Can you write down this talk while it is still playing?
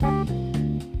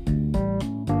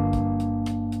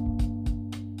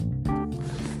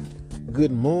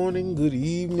Good morning, good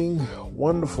evening,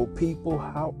 wonderful people.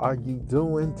 How are you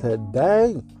doing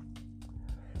today?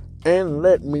 And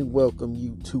let me welcome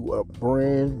you to a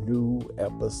brand new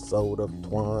episode of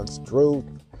Twan's Truth.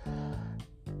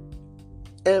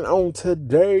 And on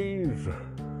today's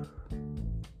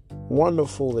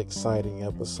wonderful, exciting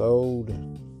episode,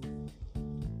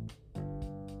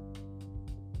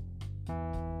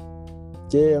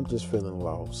 I'm just feeling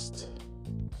lost.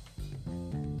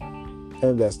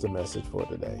 And that's the message for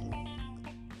today.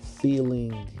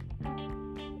 Feeling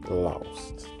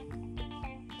lost.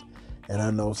 And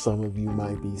I know some of you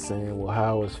might be saying, well,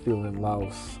 how is feeling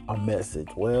lost a message?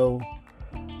 Well,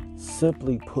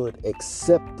 simply put,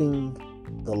 accepting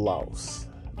the loss.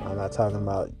 I'm not talking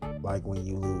about like when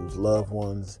you lose loved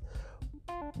ones.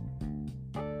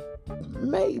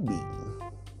 Maybe.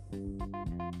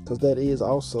 Because that is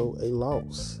also a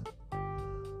loss.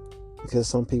 Because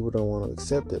some people don't want to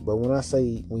accept it. But when I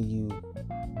say when you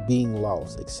being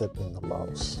lost, accepting the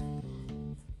loss,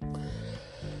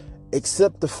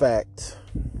 accept the fact,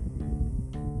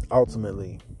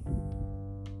 ultimately,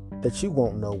 that you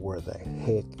won't know where the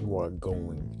heck you are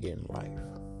going in life.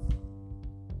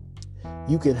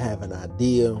 You can have an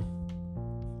idea.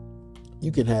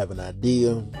 You could have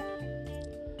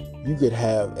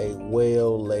a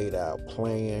well laid out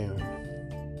plan.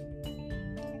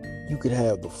 You could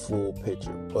have the full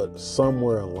picture, but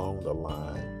somewhere along the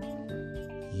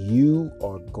line, you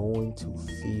are going to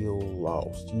feel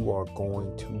lost. You are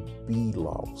going to be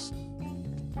lost.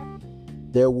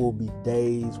 There will be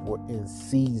days and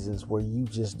seasons where you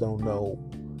just don't know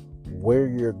where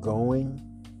you're going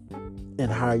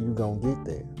and how you're going to get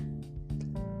there.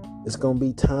 It's going to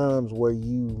be times where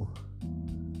you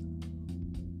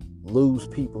lose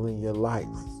people in your life.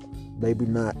 Maybe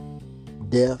not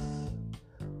death,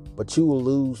 but you will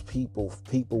lose people.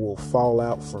 People will fall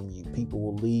out from you. People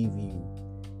will leave you.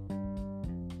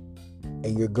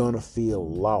 And you're going to feel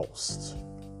lost.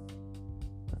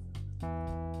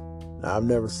 Now, I've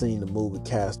never seen the movie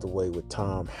Castaway with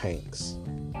Tom Hanks.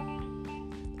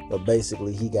 But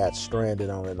basically, he got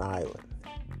stranded on an island.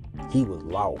 He was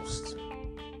lost.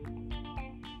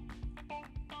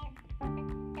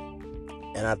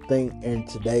 And I think in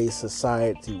today's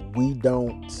society, we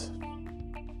don't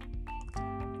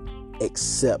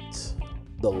accept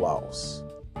the loss.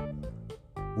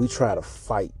 We try to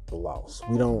fight the loss.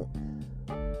 We don't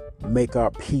make our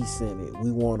peace in it.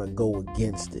 We want to go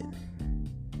against it.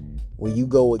 When you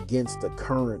go against the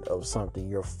current of something,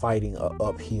 you're fighting an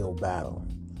uphill battle.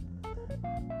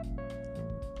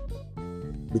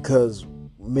 Because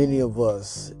many of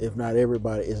us, if not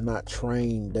everybody, is not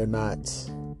trained. They're not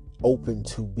open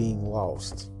to being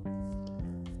lost.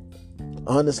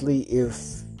 Honestly,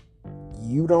 if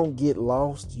you don't get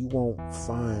lost, you won't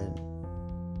find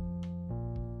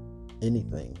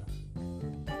anything.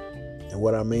 And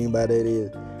what I mean by that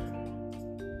is,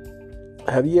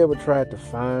 have you ever tried to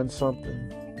find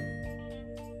something?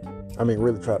 I mean,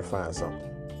 really try to find something.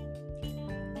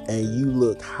 And you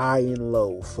look high and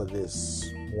low for this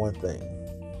one thing.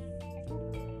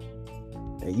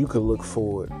 And you could look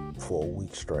for it for a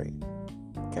week straight.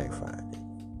 Can't find it.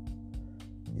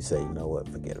 You say, you know what,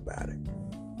 forget about it.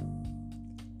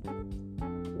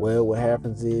 Well, what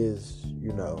happens is,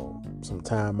 some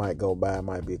time might go by,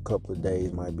 might be a couple of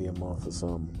days, might be a month or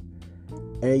something,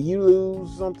 and you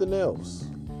lose something else.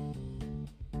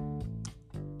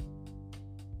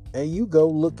 And you go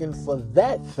looking for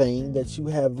that thing that you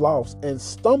have lost and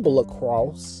stumble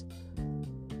across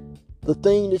the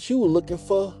thing that you were looking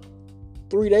for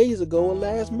 3 days ago or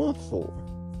last month for.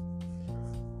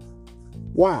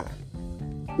 Why?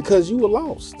 Because you were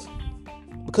lost.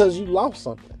 Because you lost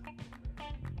something.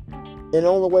 And the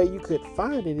only way you could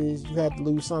find it is you had to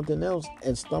lose something else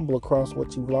and stumble across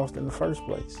what you lost in the first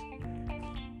place.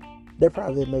 That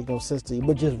probably didn't make no sense to you,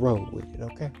 but just roll with it,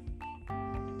 okay?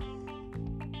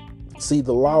 See,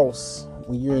 the loss,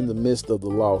 when you're in the midst of the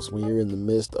loss, when you're in the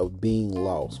midst of being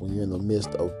lost, when you're in the midst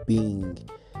of being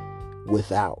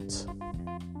without,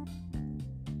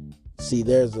 see,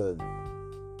 there's an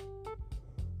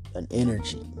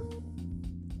energy.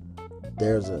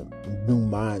 There's a new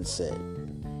mindset.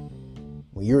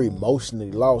 When you're emotionally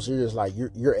lost, you're just like,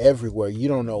 you're everywhere. You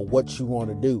don't know what you want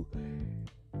to do.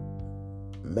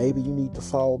 Maybe you need to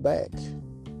fall back.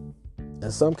 In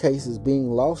some cases, being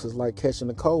lost is like catching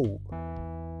a cold.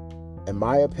 In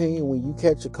my opinion, when you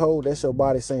catch a cold, that's your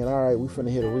body saying, all right, we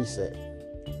finna hit a reset.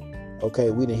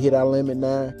 Okay, we done hit our limit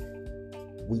now.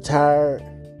 We tired.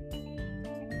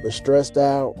 We're stressed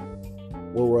out.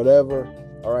 Or whatever.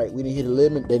 All right, we done hit a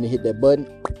limit. They done hit that button.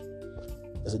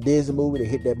 It's a Disney movie. They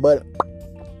hit that button.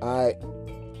 All right,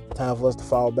 time for us to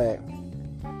fall back.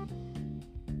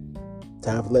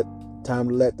 Time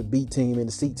to let the B team and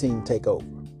the C team take over.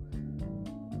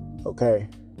 Okay?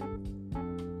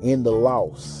 In the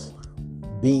loss,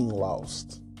 being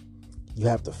lost, you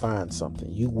have to find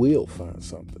something. You will find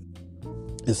something.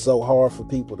 It's so hard for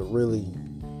people to really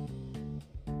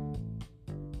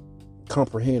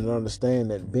comprehend and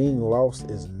understand that being lost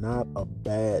is not a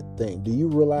bad thing. Do you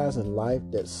realize in life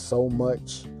that so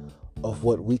much of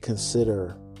what we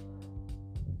consider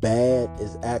bad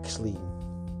is actually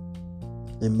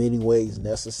in many ways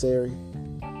necessary?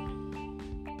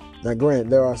 Now, granted,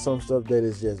 there are some stuff that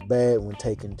is just bad when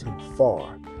taken too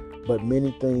far, but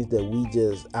many things that we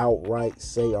just outright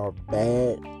say are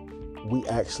bad, we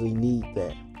actually need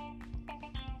that.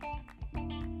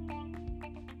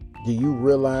 Do you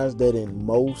realize that in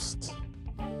most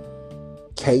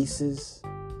cases,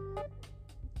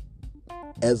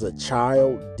 as a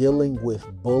child, dealing with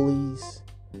bullies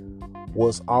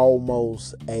was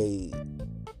almost a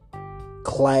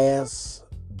class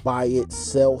by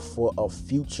itself for a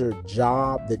future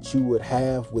job that you would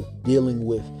have with dealing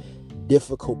with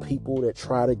difficult people that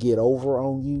try to get over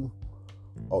on you?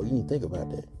 Oh, you didn't think about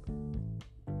that.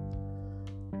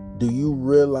 Do you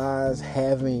realize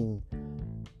having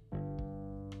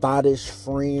thottish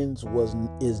friends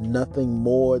is nothing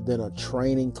more than a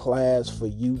training class for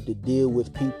you to deal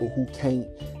with people who can't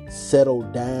settle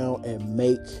down and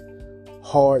make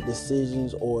hard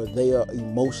decisions, or they are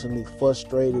emotionally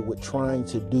frustrated with trying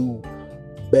to do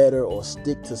better or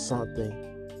stick to something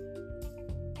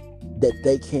that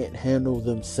they can't handle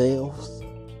themselves?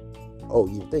 Oh,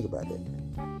 you think about that.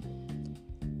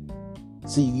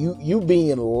 See, you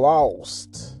being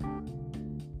lost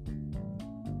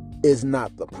is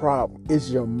not the problem.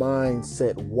 It's your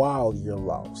mindset while you're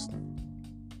lost.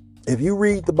 If you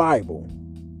read the Bible,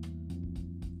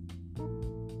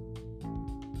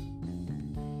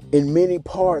 in many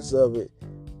parts of it,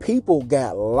 people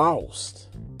got lost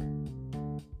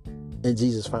and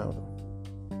Jesus found them,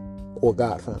 or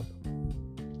God found them.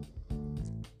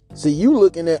 See, you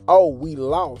looking at, oh, we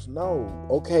lost. No,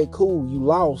 okay, cool, you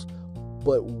lost,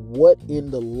 but what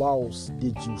in the loss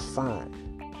did you find?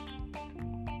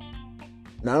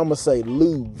 Now, I'm going to say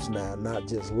lose now, not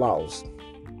just lost.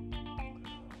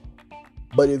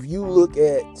 But if you look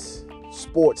at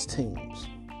sports teams,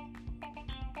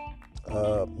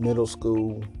 middle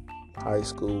school, high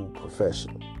school,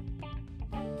 professional,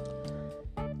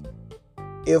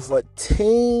 if a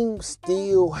team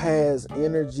still has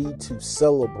energy to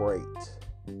celebrate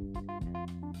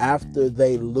after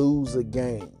they lose a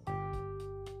game,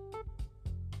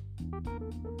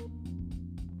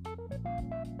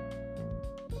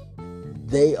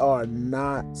 they are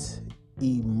not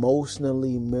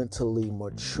emotionally, mentally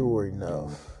mature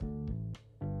enough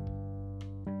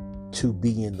to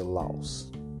be in the loss.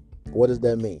 What does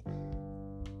that mean?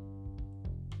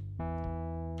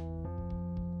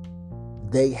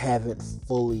 They haven't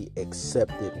fully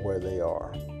accepted where they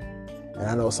are. And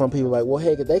I know some people are like, well,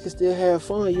 hey, they can still have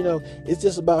fun. You know, it's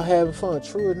just about having fun.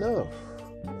 True enough.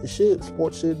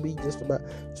 Sports should be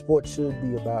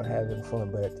about having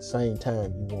fun, but at the same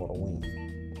time, you want to win.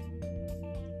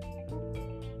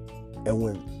 And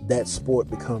when that sport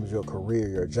becomes your career,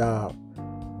 your job,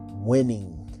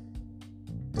 winning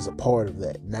is a part of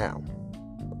that. Now,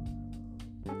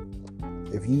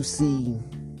 if you see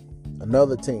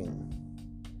another team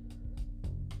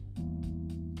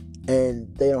and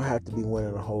they don't have to be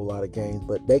winning a whole lot of games,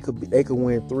 but they could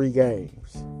win 3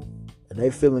 games and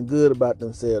they feeling good about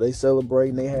themselves, they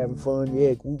celebrating, they having fun,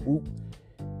 yeah, whoop whoop.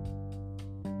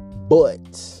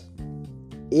 But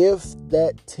if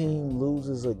that team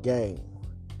loses a game,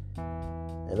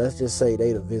 and let's just say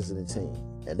they the visiting team,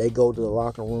 and they go to the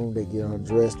locker room, they get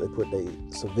undressed, they put their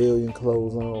civilian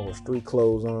clothes on or street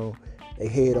clothes on, they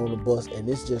head on the bus, and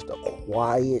it's just a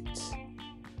quiet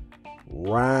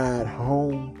ride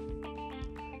home,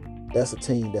 that's a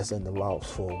team that's in the loss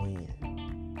for a win.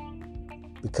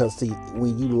 Because see,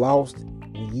 when you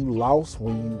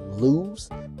lose,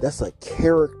 that's a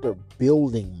character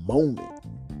building moment.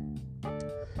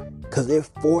 Because it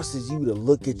forces you to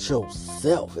look at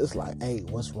yourself. It's like, hey,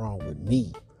 what's wrong with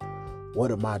me?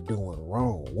 What am I doing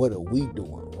wrong? What are we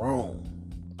doing wrong?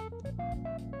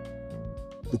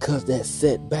 Because that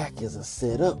setback is a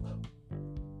setup.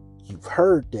 You've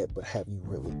heard that, but have you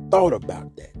really thought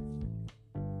about that?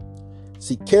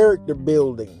 See, character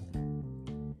building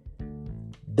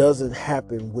doesn't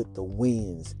happen with the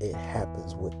wins. It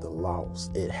happens with the loss.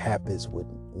 It happens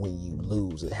when you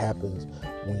lose. It happens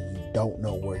when you don't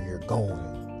know where you're going.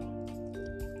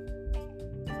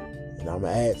 And I'm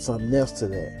going to add something else to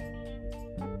that.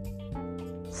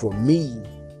 For me,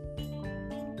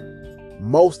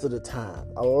 most of the time,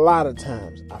 a lot of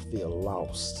times, I feel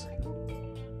lost.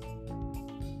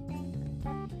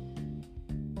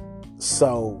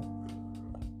 So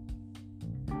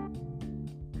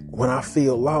when I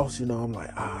feel lost, I'm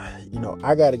like,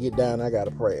 I got to get down. I got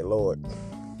to pray, Lord.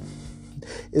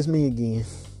 It's me again.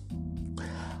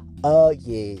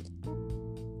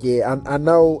 Yeah. I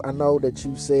know that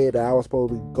you said that I was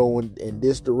supposed to be going in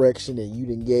this direction, and you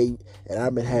didn't gave, and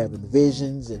I've been having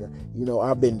visions, and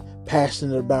I've been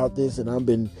passionate about this, and I've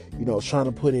been trying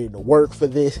to put in the work for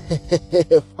this,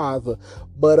 Father.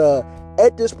 But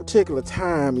at this particular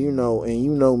time, and you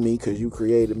know me because you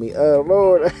created me,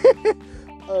 Lord,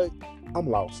 I'm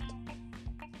lost.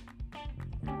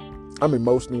 I'm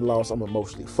emotionally lost. I'm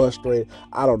emotionally frustrated.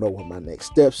 I don't know what my next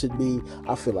step should be.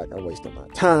 I feel like I'm wasting my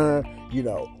time.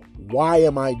 Why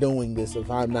am I doing this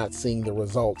if I'm not seeing the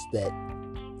results that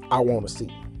I want to see?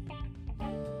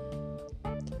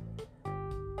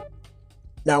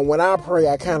 Now, when I pray,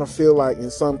 I kind of feel like in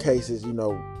some cases,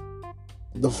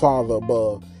 the Father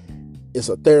above, it's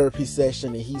a therapy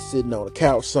session and he's sitting on a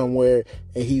couch somewhere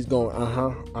and he's going,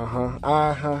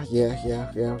 yeah.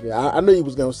 I knew he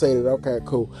was going to say that. Okay,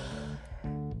 cool.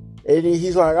 And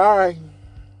he's like, all right,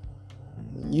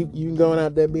 you can go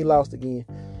out there and be lost again.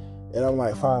 And I'm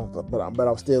like, fine, but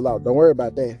I'm still lost. Don't worry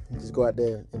about that. Just go out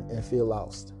there and feel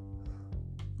lost.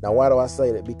 Now, why do I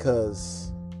say that?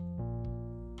 Because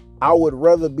I would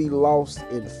rather be lost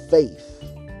in faith,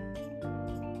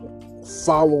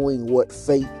 following what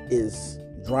faith is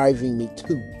driving me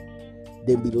to,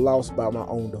 than be lost by my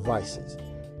own devices.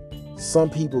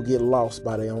 Some people get lost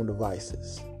by their own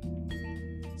devices.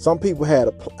 Some people had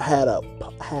a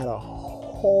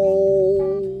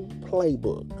whole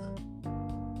playbook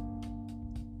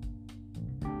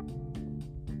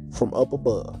from up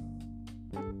above.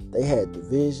 They had the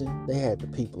vision. They had the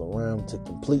people around to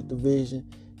complete the vision.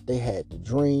 They had the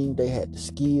dream. They had the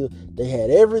skill. They had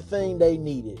everything they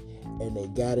needed, and they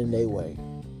got in their way.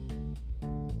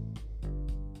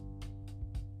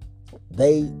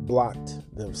 They blocked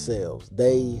themselves.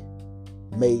 They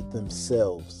made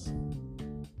themselves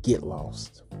get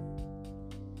lost.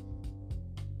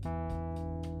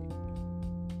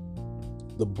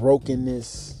 The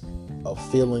brokenness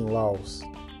of feeling lost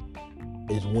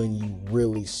is when you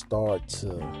really start to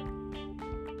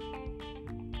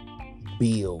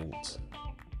build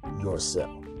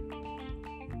yourself.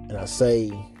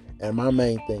 And my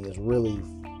main thing is really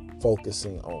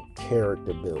focusing on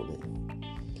character building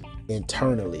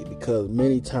internally, because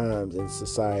many times in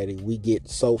society we get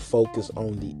so focused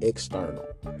on the external,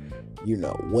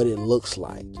 what it looks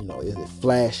like, is it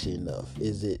flashy enough?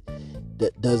 Is it,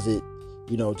 does it,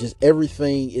 just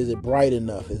everything, is it bright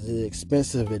enough? Is it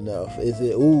expensive enough? Is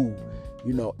it,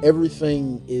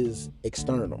 everything is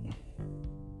external,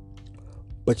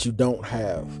 but you don't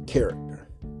have character.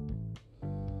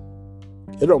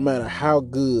 It don't matter how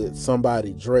good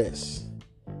somebody dressed.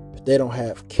 If they don't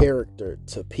have character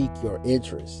to pique your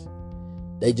interest,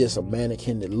 they just a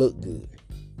mannequin that look good.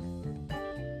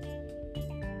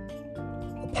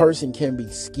 A person can be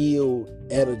skilled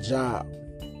at a job,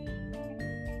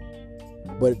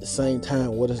 but at the same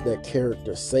time, what does that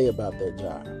character say about their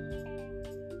job?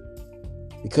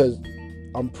 Because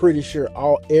I'm pretty sure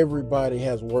everybody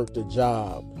has worked a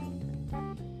job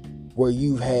where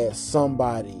you've had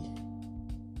somebody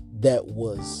that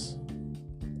was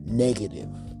negative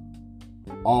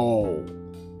all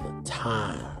the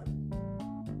time.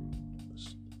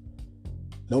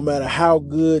 No matter how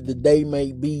good the day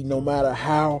may be, no matter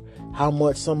how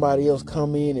much somebody else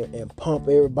come in and pump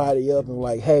everybody up and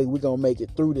like, hey, we're going to make it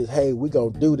through this. Hey, we're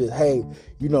going to do this. Hey,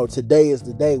 today is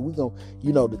the day. We're going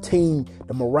to, the team,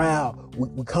 the morale,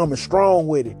 we're coming strong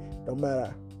with it. No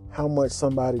matter how much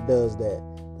somebody does that,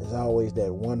 there's always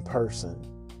that one person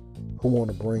who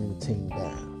want to bring the team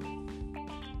down.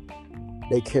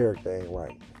 Their character ain't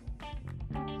right.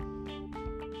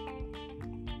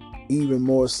 Even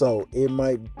more so, it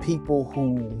might be people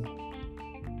who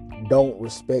don't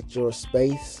respect your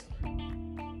space.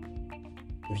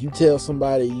 If you tell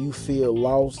somebody you feel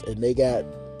lost and they got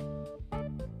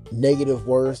negative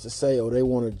words to say, or they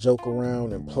want to joke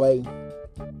around and play,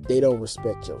 they don't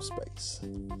respect your space.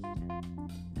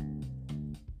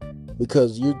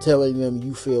 Because you're telling them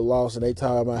you feel lost and they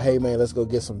talking about, hey man, let's go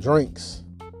get some drinks.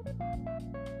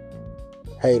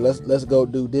 Hey, let's go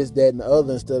do this, that, and the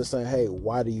other, instead of saying, hey,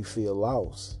 why do you feel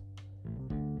lost?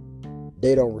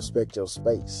 They don't respect your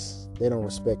space. They don't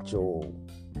respect your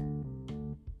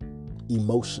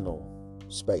emotional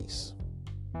space,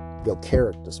 your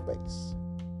character space.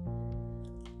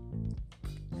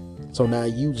 So now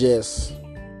you just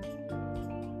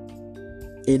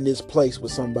in this place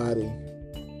with somebody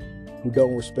who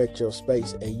don't respect your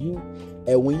space.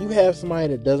 And when you have somebody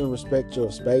that doesn't respect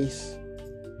your space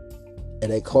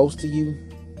and they close to you,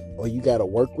 or you got to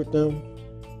work with them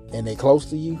and they close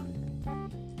to you,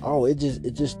 oh, it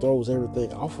just throws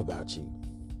everything off about you.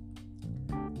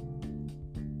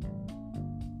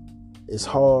 It's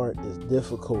hard, it's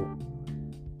difficult.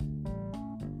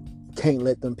 You can't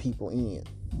let them people in.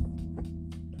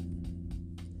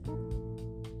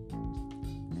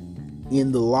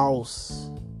 In the loss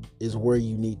is where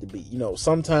you need to be.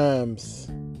 Sometimes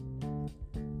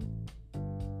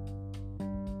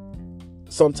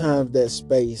that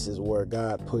space is where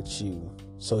God puts you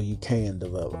so you can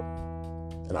develop.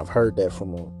 And I've heard that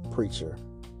from a preacher.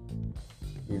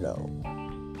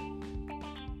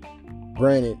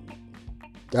 Granted,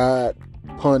 God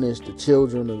punished the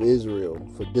children of Israel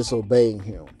for disobeying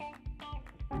him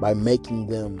by making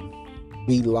them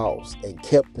be lost and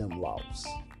kept them lost.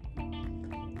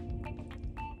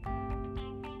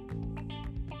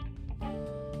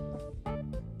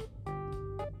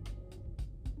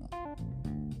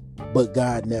 But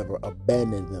God never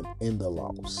abandoned them in the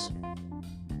loss.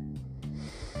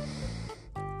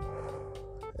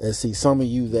 And see, some of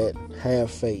you that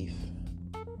have faith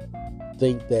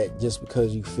think that just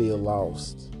because you feel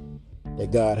lost,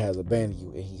 that God has abandoned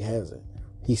you, and he hasn't.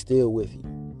 He's still with you.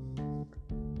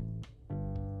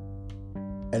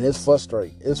 And it's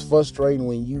frustrating. It's frustrating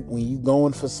when you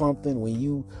going for something, when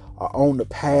you are on the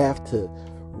path to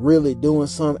really doing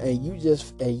something, and you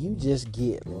just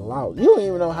get lost. You don't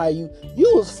even know how you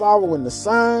was following the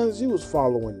signs, you was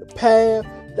following the path.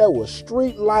 There was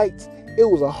street lights. It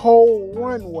was a whole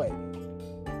runway.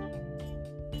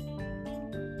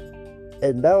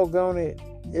 And doggone it,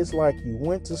 it's like you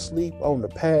went to sleep on the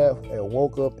path and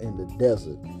woke up in the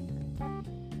desert,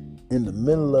 in the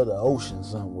middle of the ocean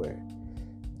somewhere,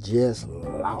 just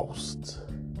lost.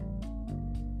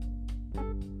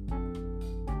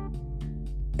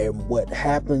 And what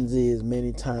happens is,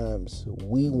 many times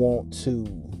we want to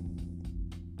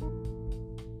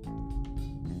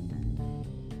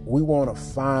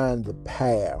find the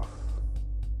path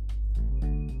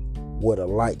where the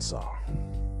lights are.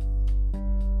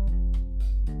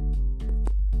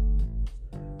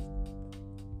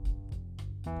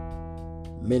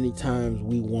 Many times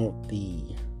we don't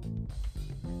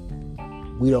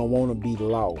want to be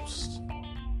lost.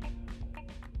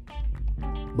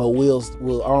 But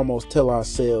we'll almost tell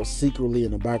ourselves secretly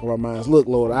in the back of our minds, look,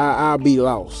 Lord, I'll be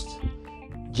lost.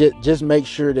 Just make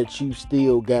sure that you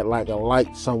still got like a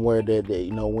light somewhere that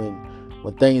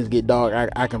when things get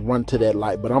dark, I can run to that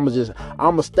light. But I'm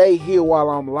gonna stay here while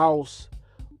I'm lost.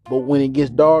 But when it gets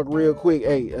dark real quick,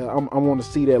 hey, I want to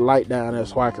see that light down there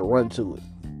so I can run to it.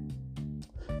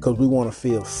 Because we want to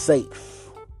feel safe,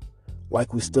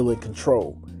 like we're still in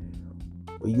control.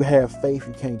 When you have faith,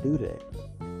 you can't do that.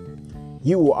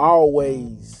 You will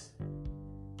always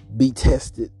be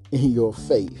tested in your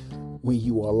faith when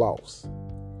you are lost.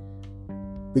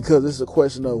 Because it's a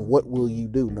question of what will you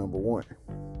do, number one.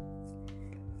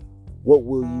 What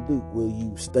will you do? Will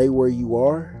you stay where you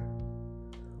are?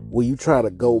 Will you try to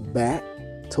go back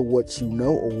to what you know,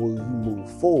 or will you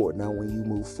move forward? Now, when you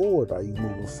move forward, are you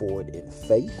moving forward in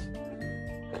faith?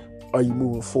 Are you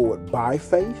moving forward by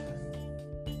faith?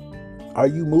 Are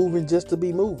you moving just to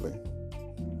be moving?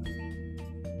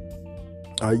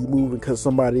 Are you moving because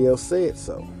somebody else said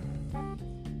so?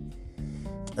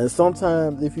 And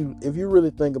sometimes, if you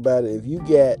really think about it, if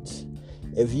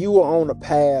you were on a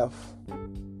path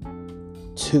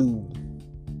to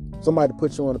somebody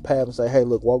put you on a path and say, hey,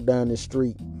 look, walk down this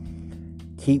street,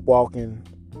 keep walking,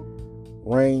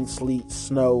 rain, sleet,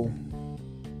 snow,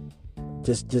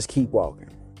 just keep walking.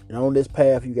 And on this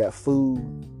path, you got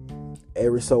food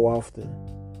every so often.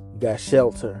 You got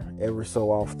shelter every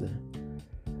so often.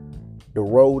 The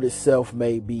road itself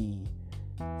may be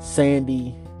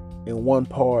sandy in one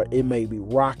part. It may be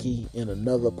rocky in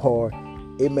another part.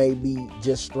 It may be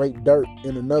just straight dirt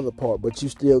in another part. But you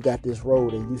still got this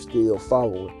road and you still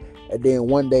follow it. And then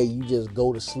one day you just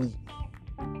go to sleep.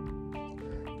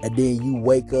 And then you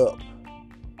wake up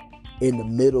in the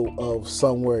middle of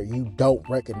somewhere you don't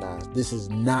recognize. This is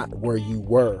not where you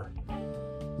were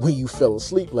when you fell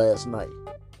asleep last night.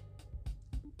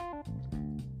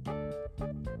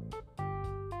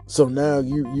 So now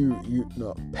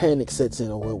you panic sets in.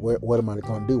 What am I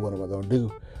going to do? What am I going to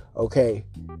do? Okay,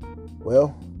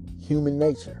 well, human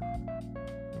nature.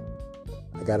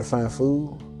 I got to find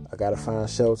food. I got to find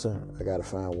shelter. I got to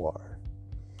find water.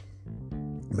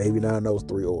 Maybe not in those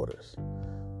three orders.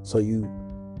 So you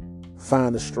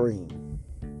find a stream.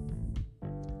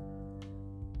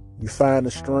 You find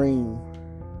a stream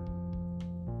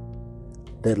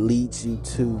that leads you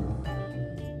to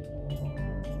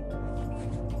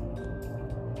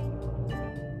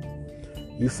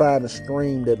you find a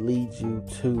stream that leads you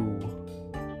to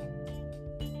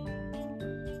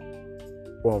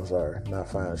I'm sorry, not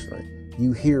find a stream.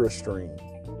 You hear a stream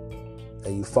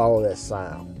and you follow that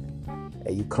sound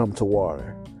and you come to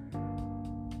water.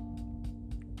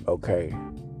 Okay.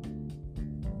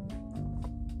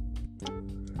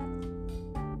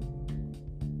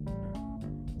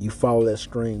 You follow that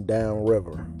stream down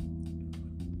river.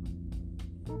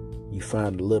 You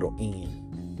find a little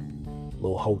inn,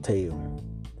 little hotel.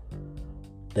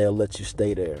 They'll let you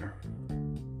stay there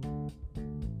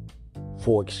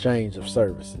for exchange of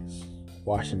services,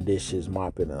 washing dishes,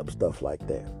 mopping up, stuff like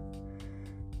that.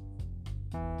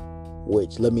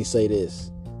 Which, let me say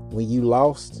this, when you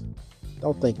lost,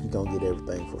 don't think you're going to get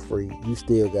everything for free. You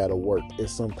still got to work.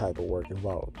 There's some type of work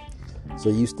involved. So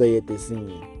you stay at this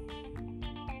inn.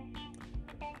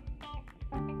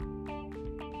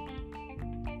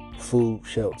 Food,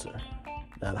 shelter.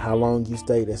 Now, how long you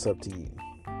stay, that's up to you.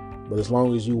 But as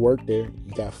long as you work there,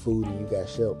 you got food and you got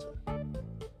shelter.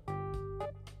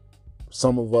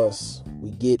 Some of us,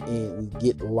 we get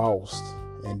lost,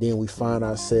 and then we find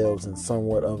ourselves in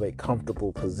somewhat of a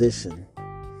comfortable position.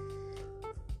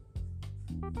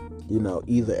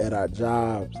 Either at our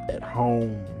jobs, at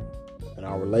home, in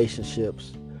our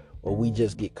relationships, or we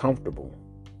just get comfortable.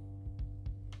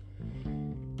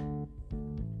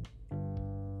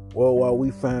 Well, while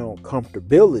we found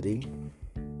comfortability,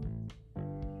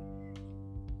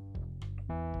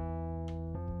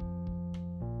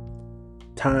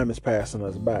 time is passing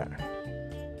us by.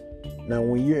 Now,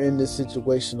 when you're in this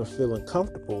situation of feeling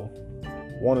comfortable,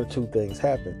 one or two things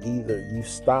happen. Either you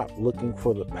stop looking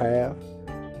for the path,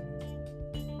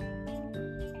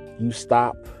 you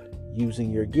stop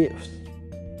using your gifts,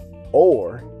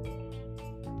 or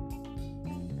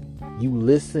you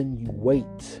listen, you wait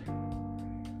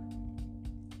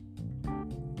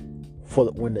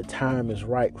for when the time is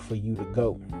right for you to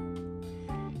go.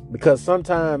 Because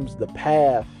sometimes the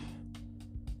path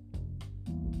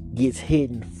gets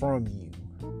hidden from you,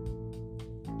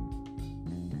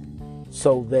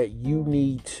 so that you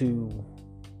need to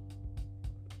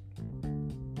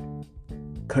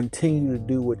continue to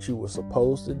do what you were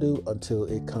supposed to do until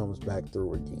it comes back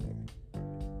through again.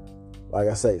 Like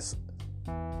I say,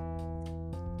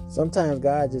 sometimes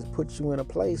God just puts you in a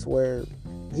place where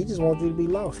He just wants you to be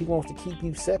lost. He wants to keep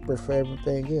you separate for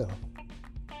everything else.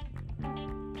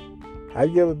 Have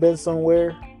you ever been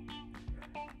somewhere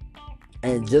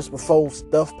and just before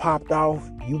stuff popped off,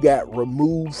 you got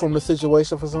removed from the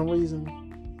situation for some reason?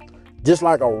 Just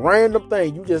like a random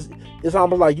thing. It's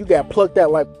almost like you got plucked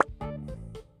out, like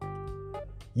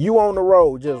you on the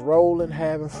road, just rolling,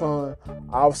 having fun.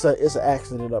 All of a sudden, it's an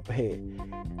accident up ahead.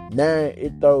 Now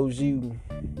it throws you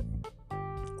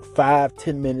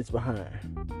 5-10 minutes behind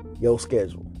your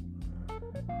schedule.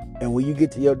 And when you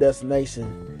get to your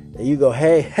destination and you go,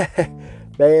 hey,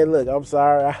 man, look, I'm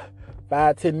sorry.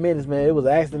 5-10 minutes, man, it was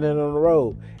an accident on the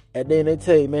road. And then they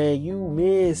tell you, man, you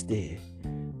missed it.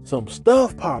 Some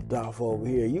stuff popped off over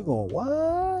here. You going,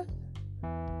 what?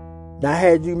 Now,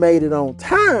 had you made it on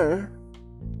time,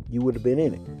 you would have been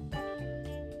in it.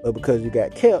 But because you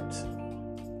got kept,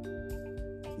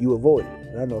 you avoided it.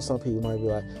 And I know some people might be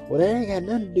like, well, that ain't got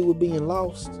nothing to do with being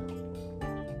lost.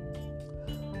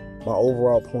 My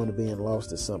overall point of being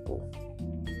lost is simple.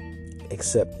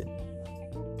 Accept it.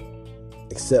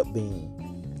 Accept being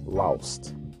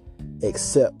lost.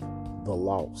 Accept the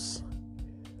loss.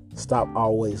 Stop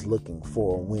always looking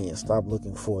for a win. Stop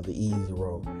looking for the easy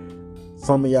road.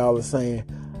 Some of y'all are saying,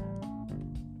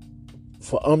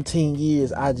 for umpteen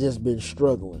years, I just been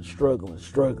struggling.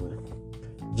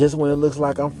 Just when it looks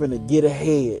like I'm finna get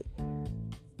ahead,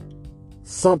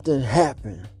 something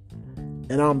happened,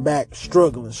 and I'm back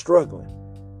struggling.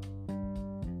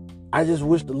 I just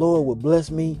wish the Lord would bless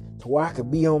me to where I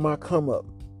could be on my come up.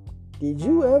 Did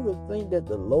you ever think that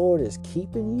the Lord is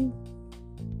keeping you?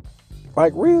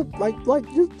 Like real,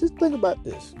 just think about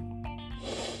this.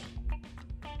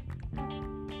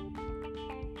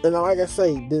 And like I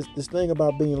say, this thing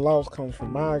about being lost comes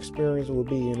from my experience with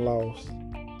being lost.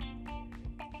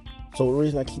 So the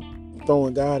reason I keep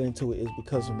throwing God into it is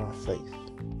because of my faith.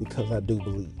 Because I do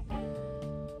believe.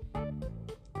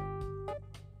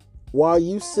 While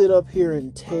you sit up here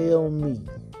and tell me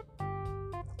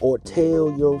or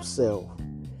tell yourself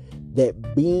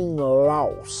that being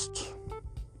lost,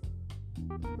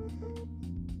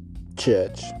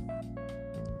 church,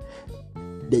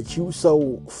 that you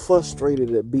so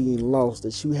frustrated at being lost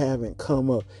that you haven't come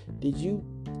up, did you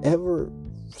ever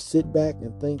sit back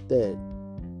and think that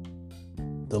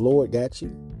the Lord got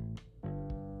you.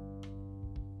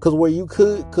 Cause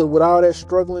with all that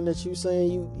struggling that you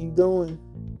saying you doing,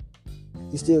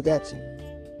 He still got you.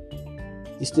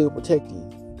 He still protecting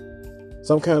you.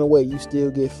 Some kind of way you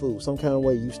still get food. Some kind of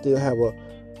way you still have a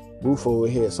roof over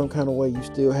your head. Some kind of way you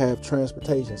still have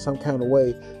transportation. Some kind of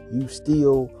way you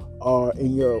still are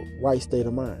in your right state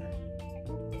of mind.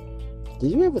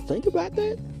 Did you ever think about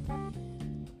that?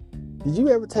 Did you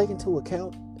ever take into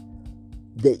account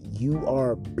that you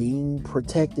are being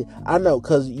protected? I know,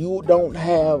 because you don't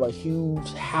have a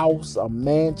huge house, a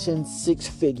mansion,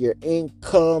 6-figure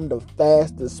income, the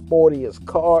fastest, sportiest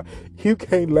car. You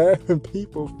can't laugh in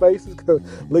people's faces because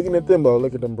looking at them,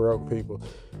 look at them broke people.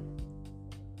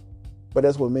 But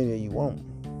that's what many of you want.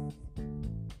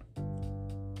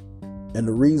 And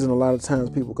the reason a lot of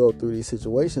times people go through these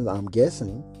situations, I'm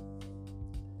guessing,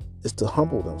 is to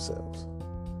humble themselves.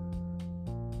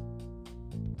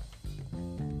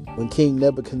 When King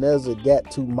Nebuchadnezzar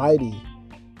got too mighty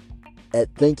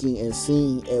at thinking and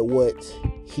seeing at what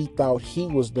he thought he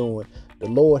was doing, the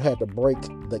Lord had to break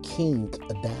the king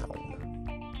down.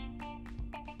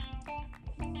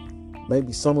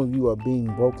 Maybe some of you are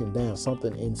being broken down.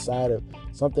 Something inside of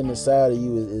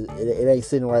you, it ain't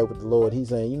sitting right with the Lord. He's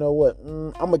saying, you know what?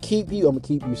 I'm gonna keep you. I'm gonna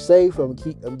keep you safe. I'm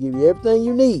gonna give you everything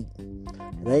you need.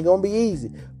 It ain't gonna be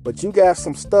easy, but you got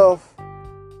some stuff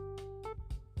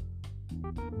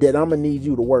that I'm gonna need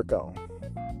you to work on.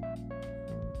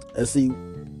 And see,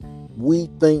 we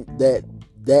think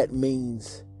that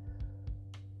means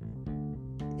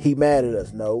He mad at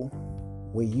us. No.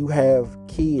 When you have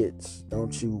kids,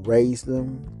 don't you raise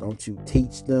them? Don't you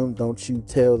teach them? Don't you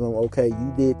tell them, okay,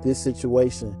 you did this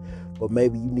situation, but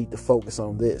maybe you need to focus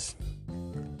on this?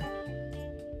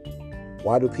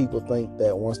 Why do people think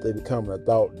that once they become an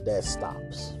adult, that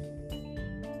stops?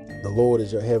 The Lord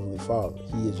is your heavenly Father.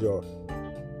 He is your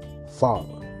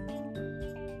Father.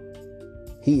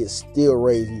 He is still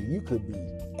raising you. You could be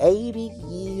 80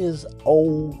 years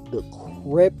old,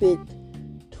 decrepit,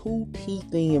 2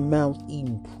 teeth in your mouth,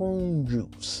 eating prune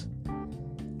juice,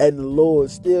 and the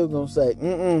Lord still gonna say,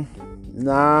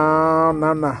 nah.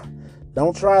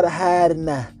 Don't try to hide it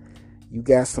now. You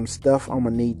got some stuff I'm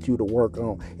gonna need you to work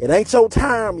on. It ain't your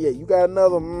time yet. You got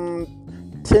another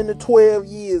 10 to 12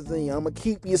 years in you. I'm gonna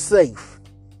keep you safe,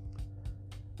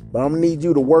 but I'm gonna need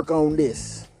you to work on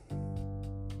this.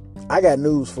 I got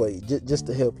news for you, just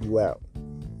to help you out.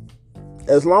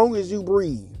 As long as you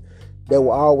breathe, there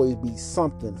will always be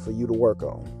something for you to work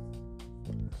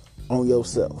on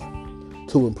yourself,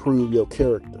 to improve your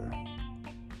character.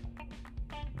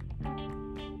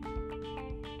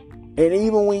 And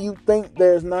even when you think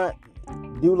there's not,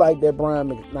 do like that Brian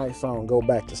McKnight song, go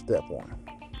back to step one.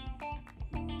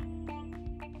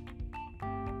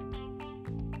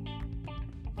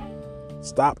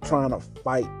 Stop trying to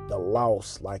fight the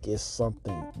loss like it's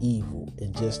something evil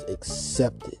and just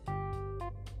accept it.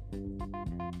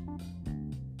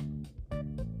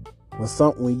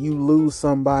 When you lose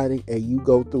somebody and you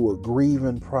go through a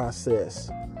grieving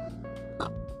process,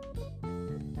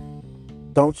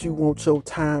 don't you want your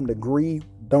time to grieve?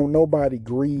 Don't nobody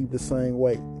grieve the same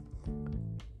way.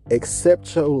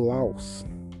 Accept your loss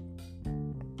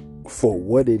for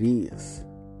what it is.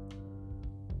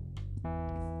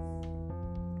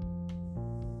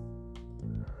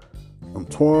 I'm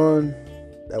torn.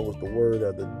 That was the word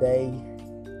of the day.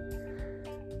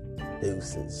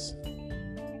 Deuces.